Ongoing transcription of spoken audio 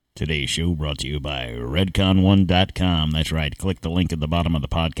Today's show brought to you by redcon1.com. That's right. Click the link at the bottom of the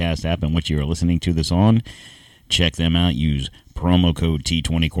podcast app in which you are listening to this on. Check them out. Use promo code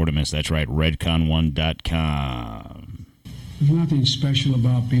T20 Quartermass. That's right. redcon1.com. There's nothing special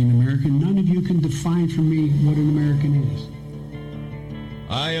about being American. None of you can define for me what an American is.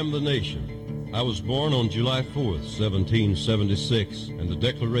 I am the nation. I was born on July 4th, 1776, and the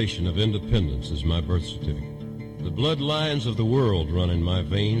Declaration of Independence is my birth certificate. The bloodlines of the world run in my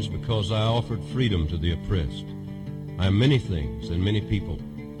veins because I offered freedom to the oppressed. I am many things and many people.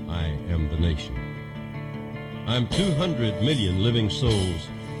 I am the nation. I am 200 million living souls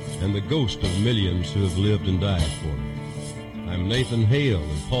and the ghost of millions who have lived and died for me. I am Nathan Hale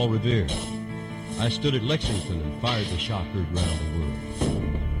and Paul Revere. I stood at Lexington and fired the shot heard round the world.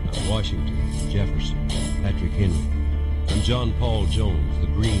 I'm Washington, Jefferson, Patrick Henry. I'm John Paul Jones, the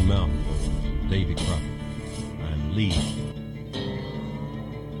Green Mountain Boys, Davy Crockett. I'm Lee.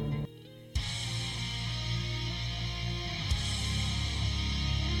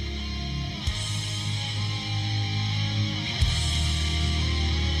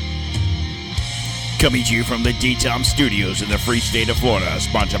 Coming to you from the D-Tom Studios in the free state of Florida,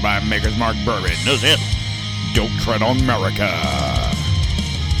 sponsored by Maker's Mark Bourbon. This is Don't Tread on America.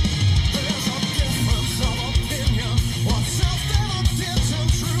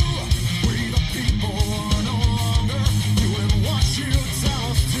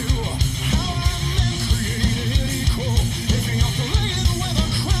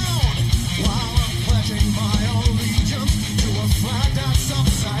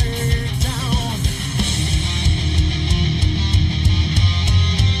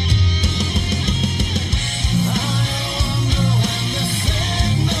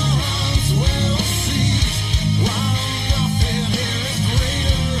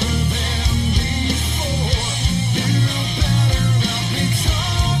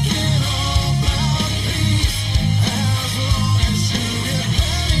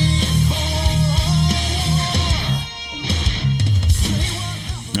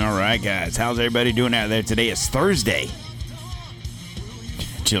 Guys, how's everybody doing out there? Today is Thursday,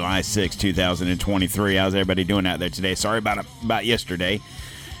 July 6, 2023. How's everybody doing out there today? Sorry about yesterday.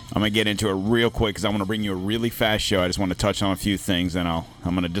 I'm going to get into it real quick because I want to bring you a really fast show. I just want to touch on a few things, and I'm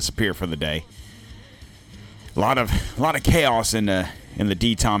going to disappear for the day. A lot of chaos in the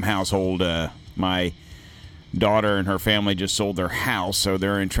D-Tom household. My daughter and her family just sold their house, so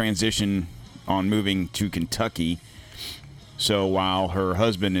they're in transition on moving to Kentucky. So while her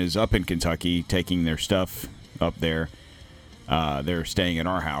husband is up in Kentucky taking their stuff up there, they're staying at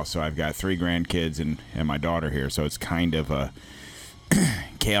our house. So I've got 3 grandkids and my daughter here. So it's kind of a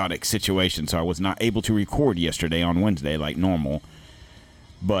chaotic situation. So I was not able to record yesterday on Wednesday like normal.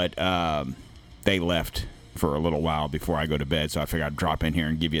 But they left for a little while before I go to bed. So I figured I'd drop in here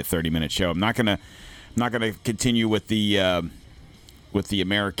and give you a 30-minute show. I'm not gonna continue with the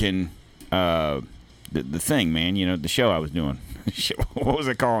American. The thing, man, you know, the show I was doing. What was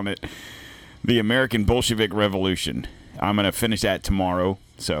I calling it? The American Bolshevik Revolution. I'm going to finish that tomorrow,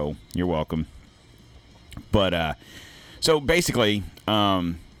 so you're welcome. But, so basically,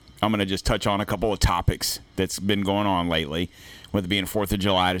 I'm going to just touch on a couple of topics that's been going on lately. With it being 4th of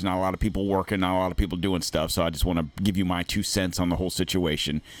July, there's not a lot of people working, not a lot of people doing stuff, so I just want to give you my 2 cents on the whole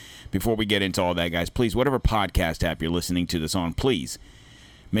situation. Before we get into all that, guys, please, whatever podcast app you're listening to this on, please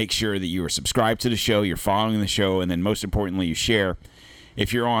make sure that you are subscribed to the show, you're following the show, and then most importantly, you share.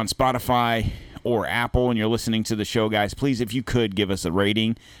 If you're on Spotify or Apple and you're listening to the show, guys, please, if you could, give us a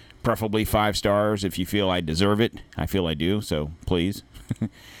rating, preferably 5 stars if you feel I deserve it. I feel I do, so please. If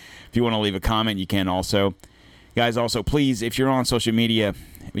you want to leave a comment, you can also. Guys, also, please, if you're on social media,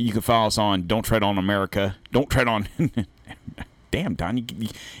 you can follow us on Don't Tread on America. Don't Tread on... Damn, Don,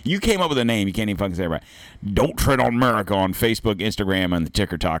 you came up with a name. You can't even fucking say it right. Don't Tread on America on Facebook, Instagram, and the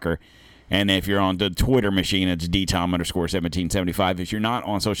Ticker Talker. And if you're on the Twitter machine, it's DTom_1775. If you're not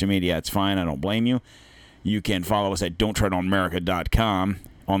on social media, it's fine. I don't blame you. You can follow us at Don'tTreadOnAmerica.com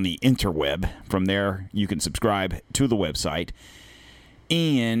on the interweb. From there, you can subscribe to the website.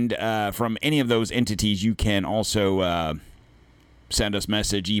 And from any of those entities, you can also... send us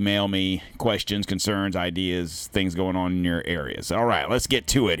message, email me, questions, concerns, ideas, things going on in your areas. All right, let's get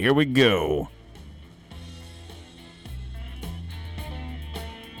to it. Here we go.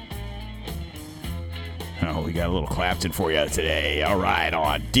 Oh, we got a little Clapton for you today. All right,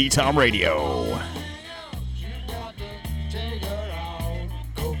 on D-Tom Radio.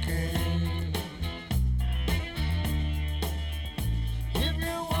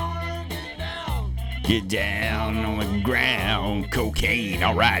 Get down on the ground, cocaine.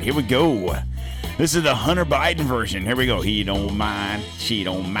 All right, here we go. This is the Hunter Biden version. Here we go. He don't mind. She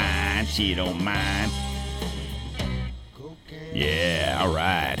don't mind. She don't mind. Yeah, all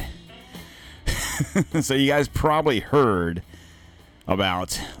right. So you guys probably heard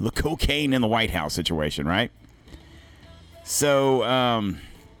about the cocaine in the White House situation, right? So,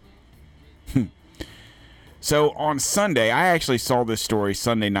 so on Sunday, I actually saw this story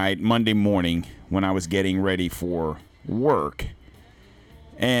Sunday night, Monday morning, when I was getting ready for work.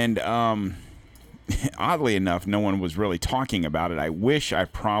 And oddly enough, no one was really talking about it. I wish I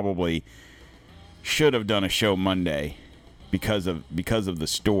probably should have done a show Monday because of the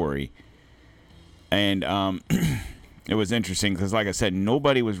story. And it was interesting because, like I said,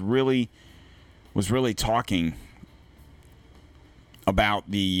 nobody was really talking about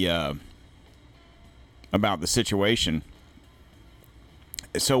the situation.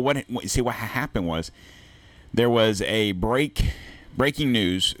 So what happened was there was a breaking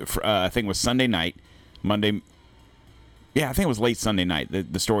news. I think it was Sunday night, Monday. Yeah, I think it was late Sunday night.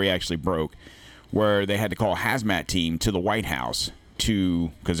 The story actually broke, where they had to call a hazmat team to the White House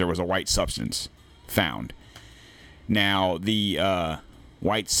because there was a white substance found. Now the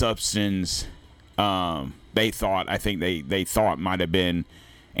white substance, they thought might have been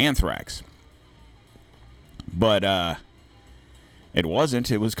anthrax, but it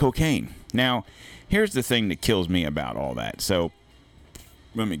wasn't. It was cocaine. Now, here's the thing that kills me about all that. So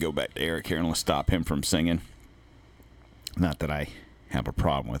let me go back to Eric here and let's stop him from singing. Not that I have a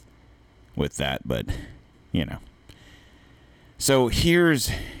problem with that, but you know. So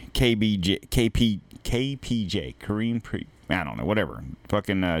here's KPJ, Kareem, I don't know, whatever.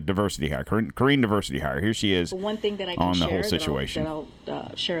 Fucking diversity hire, Kareem diversity hire. Here she is. One thing that I can on the share whole situation. that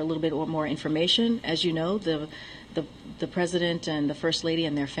I'll share a little bit more information. As you know, the president and the first lady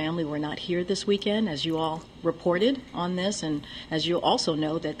and their family were not here this weekend, as you all reported on this, and as you also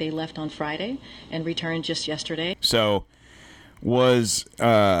know that they left on Friday and returned just yesterday. So was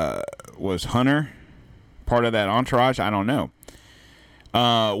Hunter part of that entourage? I don't know.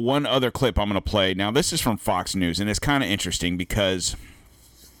 One other clip I'm going to play. Now, this is from Fox News, and it's kind of interesting because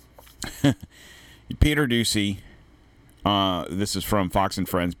Peter Doocy, this is from Fox and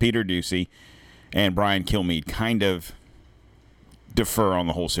Friends, Peter Doocy and Brian Kilmeade kind of defer on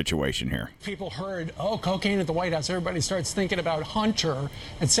the whole situation here. People heard, cocaine at the White House. Everybody starts thinking about Hunter,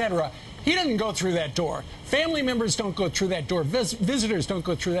 etc. He doesn't go through that door. Family members don't go through that door. Visitors don't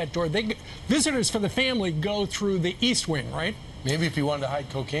go through that door. Visitors for the family go through the East Wing, right? Maybe if he wanted to hide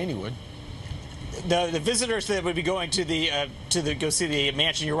cocaine, he would. The visitors that would be going to go see the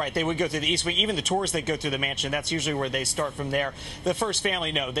mansion, you're right, they would go through the East Wing. Even the tours that go through the mansion, that's usually where they start from there. The first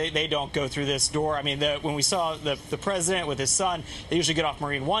family, no, they don't go through this door. I mean, when we saw the president with his son, they usually get off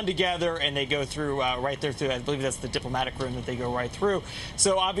Marine One together and they go through right there through, I believe that's the diplomatic room that they go right through.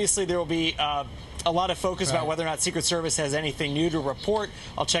 So obviously there will be a lot of focus about whether or not Secret Service has anything new to report.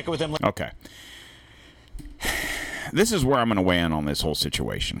 I'll check it with them. Okay. This is where I'm going to weigh in on this whole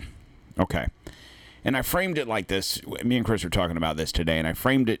situation. Okay. And I framed it like this. Me and Chris were talking about this today, and I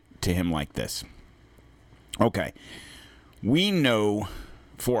framed it to him like this. Okay. We know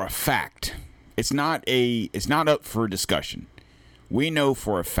for a fact, it's not up for discussion. We know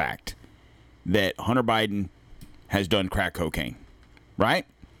for a fact that Hunter Biden has done crack cocaine. Right?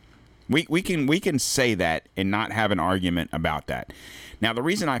 We can say that and not have an argument about that. Now, the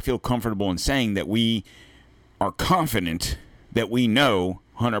reason I feel comfortable in saying that we are confident that we know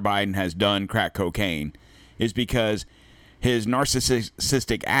Hunter Biden has done crack cocaine is because his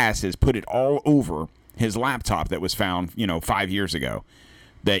narcissistic ass has put it all over his laptop that was found, 5 years ago,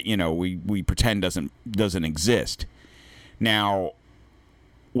 that, we pretend doesn't exist. Now,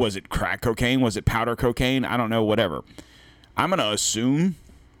 was it crack cocaine? Was it powder cocaine? I don't know, whatever. I'm going to assume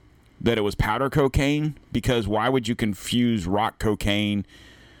that it was powder cocaine because why would you confuse rock cocaine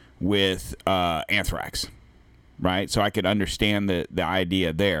with anthrax? Right? So I could understand the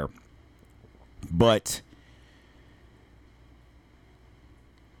idea there. But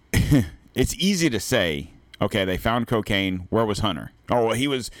it's easy to say, okay, they found cocaine. Where was Hunter? Oh, he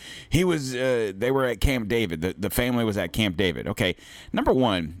was they were at Camp David. The family was at Camp David. Okay. Number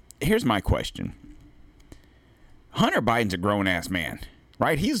one, here's my question. Hunter Biden's a grown-ass man,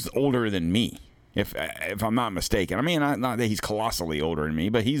 right? He's older than me, if I'm not mistaken. I mean, not that he's colossally older than me,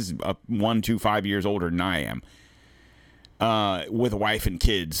 but he's 5 years older than I am. With a wife and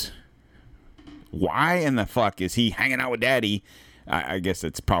kids. Why in the fuck is he hanging out with daddy? I guess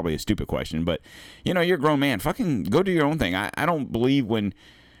that's probably a stupid question, but you're a grown man. Fucking go do your own thing. I don't believe when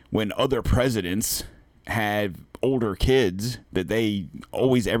other presidents had older kids that they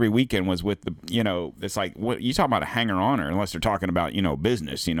always every weekend was with it's like, what you talking about a hanger-oner unless they're talking about,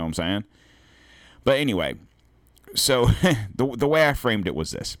 business, you know what I'm saying? But anyway, so the way I framed it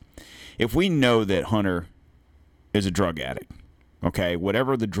was this. If we know that Hunter is a drug addict, okay,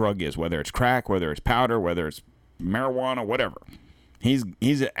 whatever the drug is, whether it's crack, whether it's powder, whether it's marijuana, whatever, he's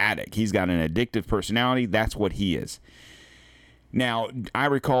an addict. He's got an addictive personality. That's what he is. Now, I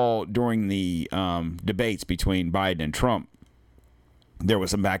recall during the debates between Biden and Trump, there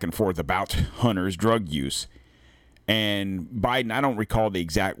was some back and forth about Hunter's drug use. And Biden, I don't recall the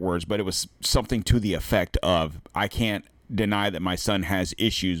exact words, but it was something to the effect of, I can't deny that my son has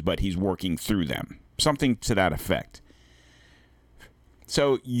issues, but he's working through them. Something to that effect.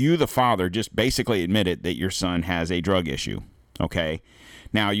 So you, the father, just basically admitted that your son has a drug issue. Okay.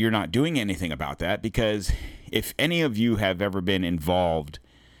 Now, you're not doing anything about that because if any of you have ever been involved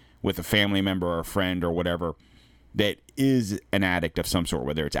with a family member or a friend or whatever that is an addict of some sort,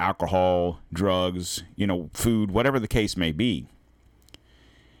 whether it's alcohol, drugs, food, whatever the case may be,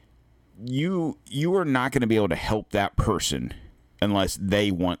 you are not going to be able to help that person unless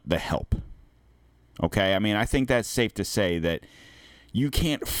they want the help. Okay? I mean, I think that's safe to say that you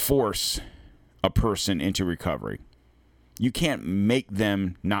can't force a person into recovery. You can't make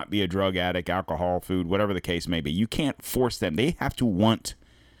them not be a drug addict, alcohol, food, whatever the case may be. You can't force them. They have to want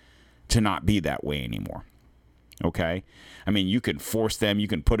to not be that way anymore. Okay? I mean, you can force them. You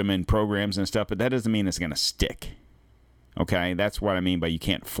can put them in programs and stuff, but that doesn't mean it's going to stick. Okay? That's what I mean by you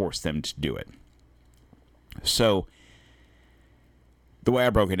can't force them to do it. So, the way I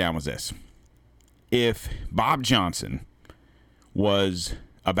broke it down was this. If Bob Johnson was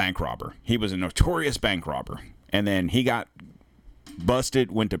a bank robber, he was a notorious bank robber, and then he got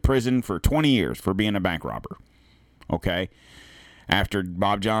busted, went to prison for 20 years for being a bank robber. Okay? After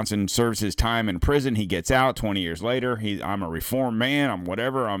Bob Johnson serves his time in prison, he gets out 20 years later. I'm a reformed man. I'm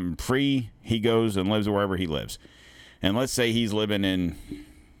whatever. I'm free. He goes and lives wherever he lives. And let's say he's living in,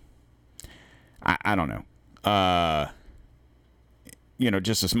 I don't know,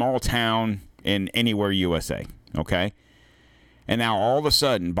 just a small town in anywhere USA. Okay? And now all of a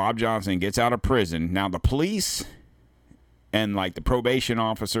sudden, Bob Johnson gets out of prison. Now the police and like the probation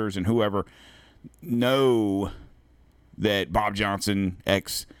officers and whoever know that Bob Johnson,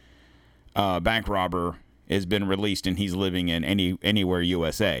 bank robber, has been released and he's living in anywhere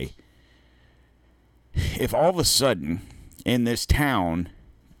USA. If all of a sudden in this town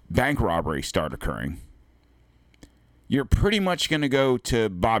bank robberies start occurring, you're pretty much going to go to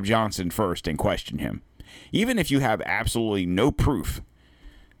Bob Johnson first and question him. Even if you have absolutely no proof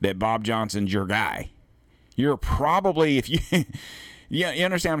that Bob Johnson's your guy, you're probably, if you, you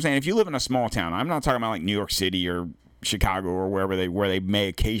understand what I'm saying? If you live in a small town, I'm not talking about like New York City or Chicago or where they may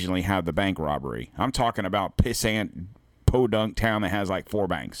occasionally have the bank robbery. I'm talking about pissant podunk town that has like 4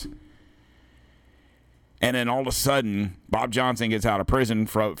 banks. And then all of a sudden, Bob Johnson gets out of prison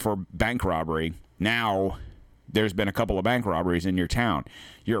for bank robbery. Now, there's been a couple of bank robberies in your town.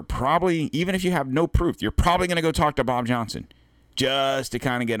 You're probably, even if you have no proof, you're probably going to go talk to Bob Johnson just to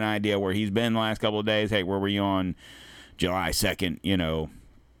kind of get an idea where he's been the last couple of days. Hey, where were you on July 2nd?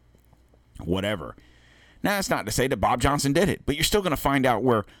 Whatever. Now, that's not to say that Bob Johnson did it, but you're still going to find out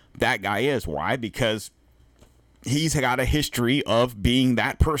where that guy is. Why? Because he's got a history of being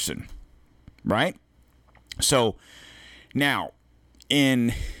that person, right? So, now,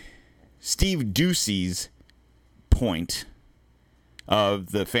 in Steve Doocy's point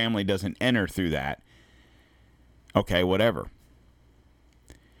of the family doesn't enter through that, okay, whatever.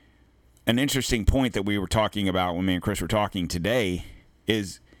 An interesting point that we were talking about when me and Chris were talking today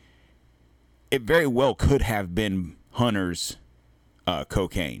is it very well could have been Hunter's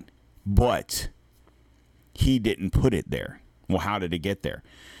cocaine, but he didn't put it there. Well, how did it get there?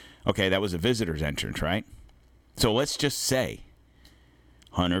 Okay, that was a visitor's entrance, right? So let's just say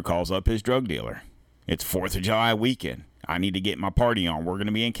Hunter calls up his drug dealer. It's 4th of July weekend. I need to get my party on. We're going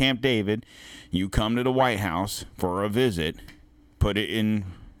to be in Camp David. You come to the White House for a visit. Put it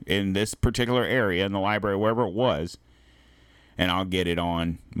in this particular area, in the library, wherever it was. And I'll get it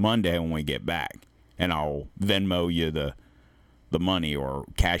on Monday when we get back. And I'll Venmo you the money, or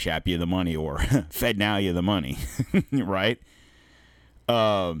Cash App you the money, or FedNow you the money. Right?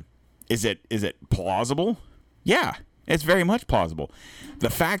 Is it plausible? Yeah, it's very much plausible.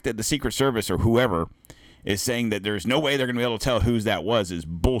 The fact that the Secret Service or whoever is saying that there's no way they're going to be able to tell whose that was is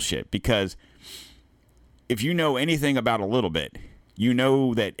bullshit. Because if you know anything about a little bit, you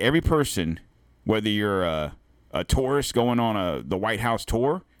know that every person, whether you're a tourist going on the White House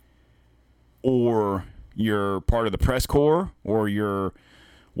tour, or you're part of the press corps, or you're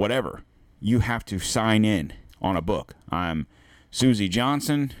whatever, you have to sign in on a book. I'm Susie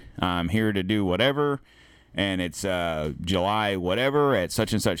Johnson. I'm here to do whatever. And it's July whatever at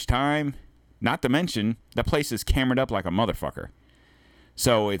such and such time. Not to mention, the place is cameraed up like a motherfucker.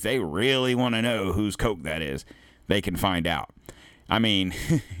 So if they really want to know whose coke that is, they can find out. I mean,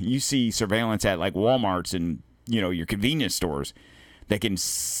 you see surveillance at like Walmarts and, your convenience stores. They can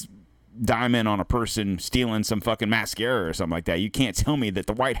dime in on a person stealing some fucking mascara or something like that. You can't tell me that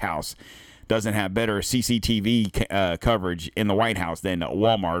the White House doesn't have better CCTV coverage in the White House than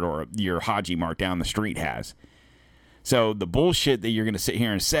Walmart or your Haji Mart down the street has. So the bullshit that you're going to sit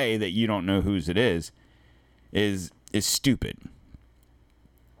here and say that you don't know whose it is stupid.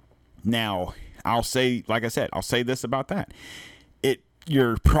 Now, I'll say, like I said, I'll say this about that.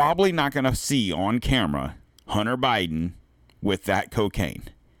 You're probably not going to see on camera Hunter Biden with that cocaine.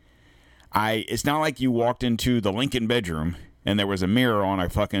 It's not like you walked into the Lincoln bedroom and there was a mirror on a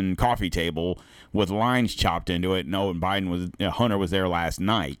fucking coffee table with lines chopped into it. No, and Hunter was there last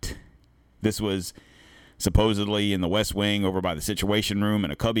night. This was supposedly in the West Wing over by the Situation Room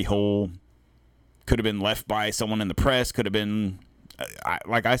in a cubby hole. Could have been left by someone in the press. Could have been,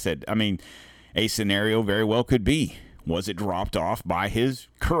 like I said, I mean, a scenario very well could be. Was it dropped off by his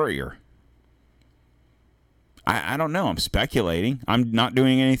courier? I don't know. I'm speculating. I'm not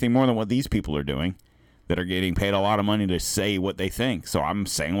doing anything more than what these people are doing that are getting paid a lot of money to say what they think. So I'm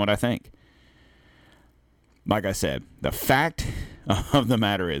saying what I think. Like I said, the fact of the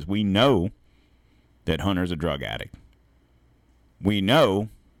matter is we know that Hunter's a drug addict. We know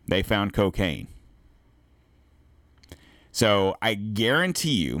they found cocaine. So I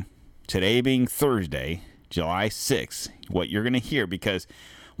guarantee you, today being Thursday, July 6th, what you're going to hear, because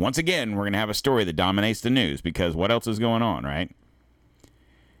once again, we're going to have a story that dominates the news, because what else is going on, right?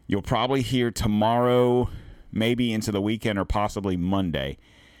 You'll probably hear tomorrow, maybe into the weekend or possibly Monday,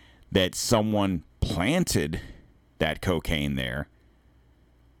 that someone planted that cocaine there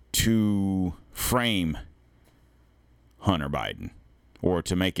to frame Hunter Biden or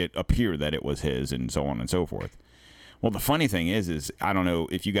to make it appear that it was his and so on and so forth. Well, the funny thing is I don't know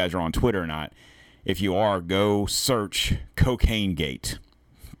if you guys are on Twitter or not. If you are, go search Cocaine Gate,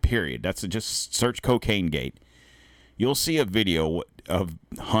 period. That's just search Cocaine Gate. You'll see a video of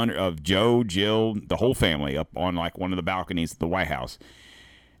Hunter, of Joe, Jill, the whole family up on like one of the balconies of the White House.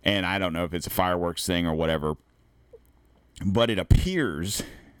 And I don't know if it's a fireworks thing or whatever, but it appears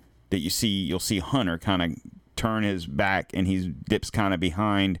that you'll see Hunter kind of turn his back and he dips kind of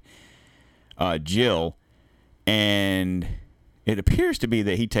behind Jill, and it appears to be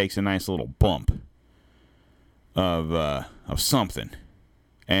that he takes a nice little bump of something,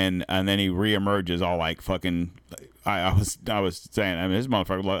 and then he reemerges all like fucking. I was saying, I mean, this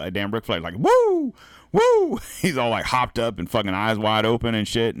motherfucker like damn Ric Flair, like woo, woo. He's all like hopped up and fucking eyes wide open and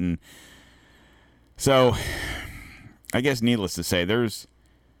shit, and so I guess needless to say, there's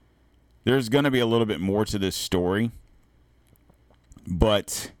going to be a little bit more to this story,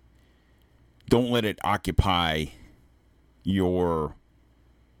 but don't let it occupy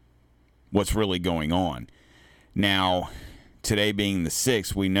what's really going on. Now, today being the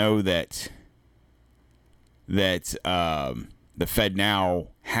 6th, we know that the FedNow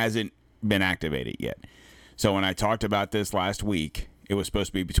hasn't been activated yet. So when I talked about this last week, it was supposed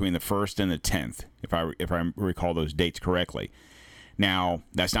to be between the 1st and the 10th, if I recall those dates correctly. Now,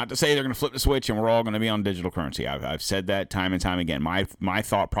 that's not to say they're going to flip the switch and we're all going to be on digital currency. I've said that time and time again. My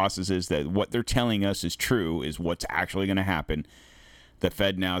thought process is that what they're telling us is true, is what's actually going to happen. The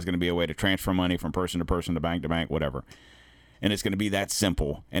FedNow is going to be a way to transfer money from person to person, to bank, whatever. And it's going to be that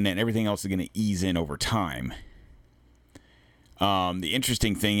simple. And then everything else is going to ease in over time. The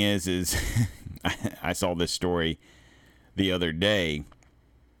interesting thing is I saw this story the other day.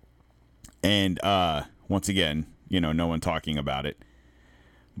 And once again, no one talking about it.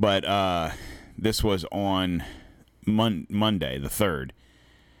 But this was on Monday, the 3rd.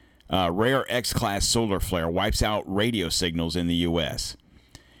 Rare X-class solar flare wipes out radio signals in the U.S.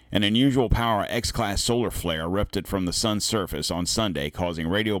 An unusual power X-class solar flare erupted from the sun's surface on Sunday, causing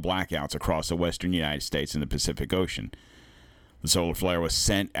radio blackouts across the western United States and the Pacific Ocean. The solar flare was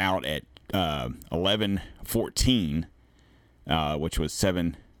sent out at 11:14, which was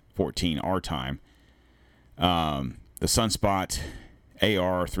 7:14 our time. The sunspot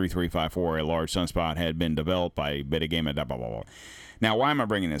AR-3354, a large sunspot, had been developed by Betagame, blah, blah, blah. Now, why am I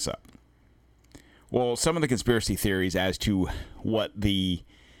bringing this up? Well, some of the conspiracy theories as to what they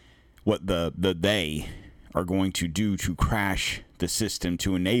are going to do to crash the system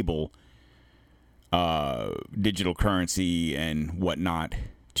to enable digital currency and whatnot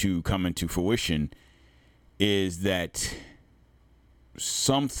to come into fruition is that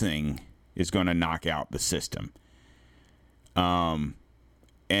something is going to knock out the system.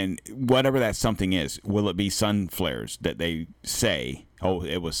 And whatever that something is, will it be sun flares that they say, oh,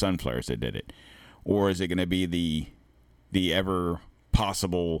 it was sun flares that did it? Or is it going to be the ever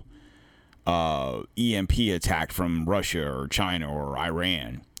possible EMP attack from Russia or China or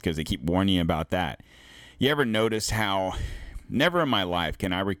Iran? Because they keep warning you about that. You ever notice how never in my life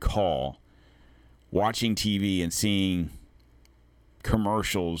can I recall watching TV and seeing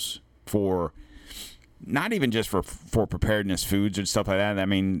commercials for not even just for preparedness foods and stuff like that. I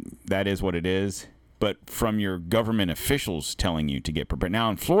mean, that is what it is. But from your government officials telling you to get prepared.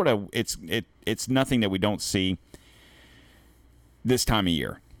 Now in Florida, it's nothing that we don't see this time of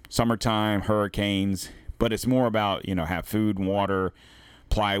year. Summertime, hurricanes, but it's more about, have food and water,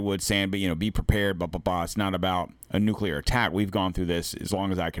 plywood, sand, but, be prepared, blah, blah, blah. It's not about a nuclear attack. We've gone through this as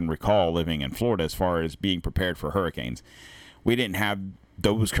long as I can recall living in Florida as far as being prepared for hurricanes. We didn't have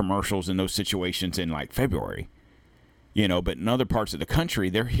those commercials and those situations in like February, but in other parts of the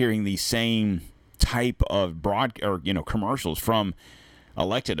country, they're hearing these same type of commercials from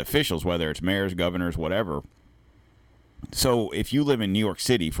elected officials, whether it's mayors, governors, whatever. So if you live in New York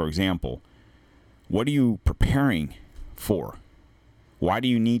City, for example, what are you preparing for? Why do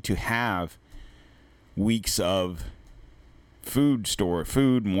you need to have weeks of food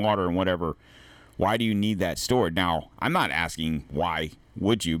and water and whatever? Why do you need that stored? Now, I'm not asking why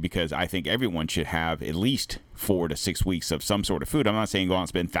would you, because I think everyone should have at least 4 to 6 weeks of some sort of food. I'm not saying go out and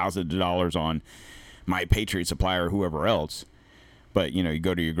spend thousands of dollars on My Patriot Supply or whoever else, but you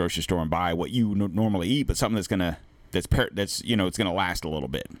go to your grocery store and buy what you normally eat, but something that's it's gonna last a little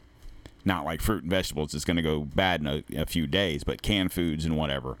bit. Not like fruit and vegetables, it's gonna go bad in a few days, but canned foods and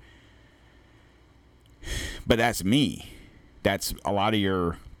whatever. But that's me. That's a lot of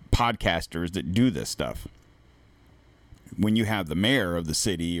your podcasters that do this stuff. When you have the mayor of the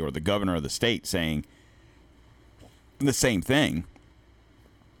city or the governor of the state saying the same thing,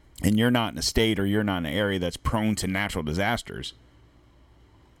 and you're not in a state or you're not in an area that's prone to natural disasters,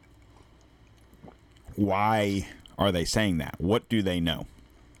 why are they saying that? What do they know?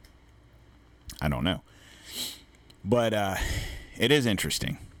 I don't know. But it is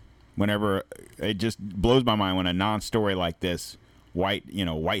interesting. Whenever it just blows my mind when a non-story like this, White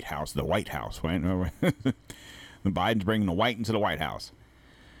House, right? Biden's bringing the white into the White House.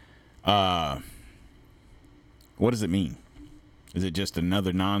 What does it mean? Is it just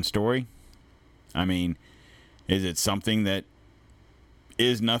another non-story? I mean, is it something that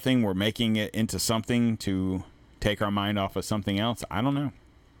is nothing? We're making it into something to take our mind off of something else? I don't know.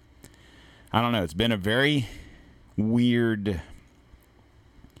 It's been a very weird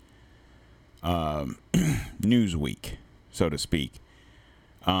news week, so to speak.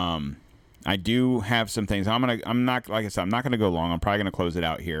 I do have some things. I'm not gonna go long. I'm probably gonna close it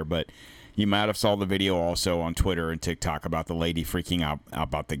out here, but you might have saw the video also on Twitter and TikTok about the lady freaking out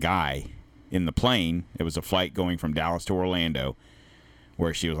about the guy in the plane. It was a flight going from Dallas to Orlando,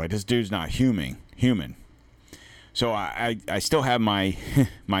 where she was like, "This dude's not human." So I still have my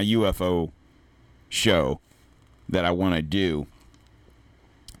my UFO show that I want to do.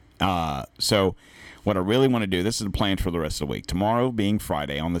 So what I really want to do, this is the plan for the rest of the week. Tomorrow being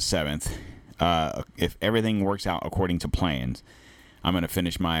Friday on the 7th, if everything works out according to plans, I'm going to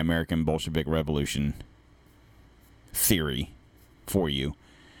finish my American Bolshevik Revolution theory for you.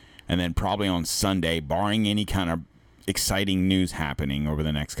 And then probably on Sunday, barring any kind of exciting news happening over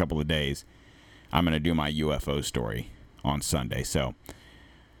the next couple of days, I'm going to do my UFO story on Sunday. So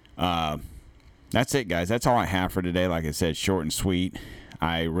that's it, guys. That's all I have for today. Like I said, short and sweet.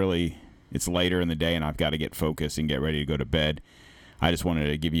 It's later in the day and I've got to get focused and get ready to go to bed. I just wanted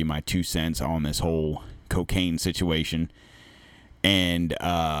to give you my 2 cents on this whole cocaine situation, and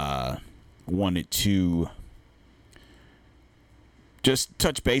wanted to just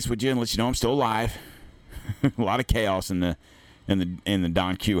touch base with you and let you know I'm still alive. A lot of chaos in the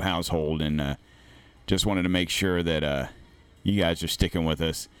Don Q household, and just wanted to make sure that you guys are sticking with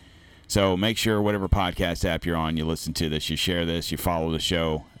us. So make sure whatever podcast app you're on, you listen to this, you share this, you follow the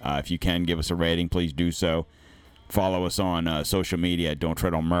show. If you can give us a rating, please do so. Follow us on social media at Don't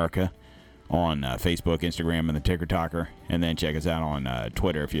Tread on America on Facebook, Instagram, and the Ticker Talker. And then check us out on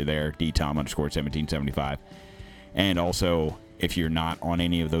Twitter if you're there, DTom_1775. And also, if you're not on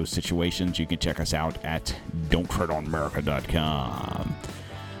any of those situations, you can check us out at Don'tTreadOnAmerica.com.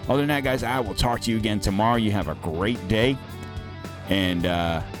 Other than that, guys, I will talk to you again tomorrow. You have a great day, and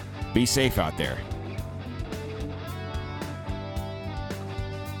be safe out there.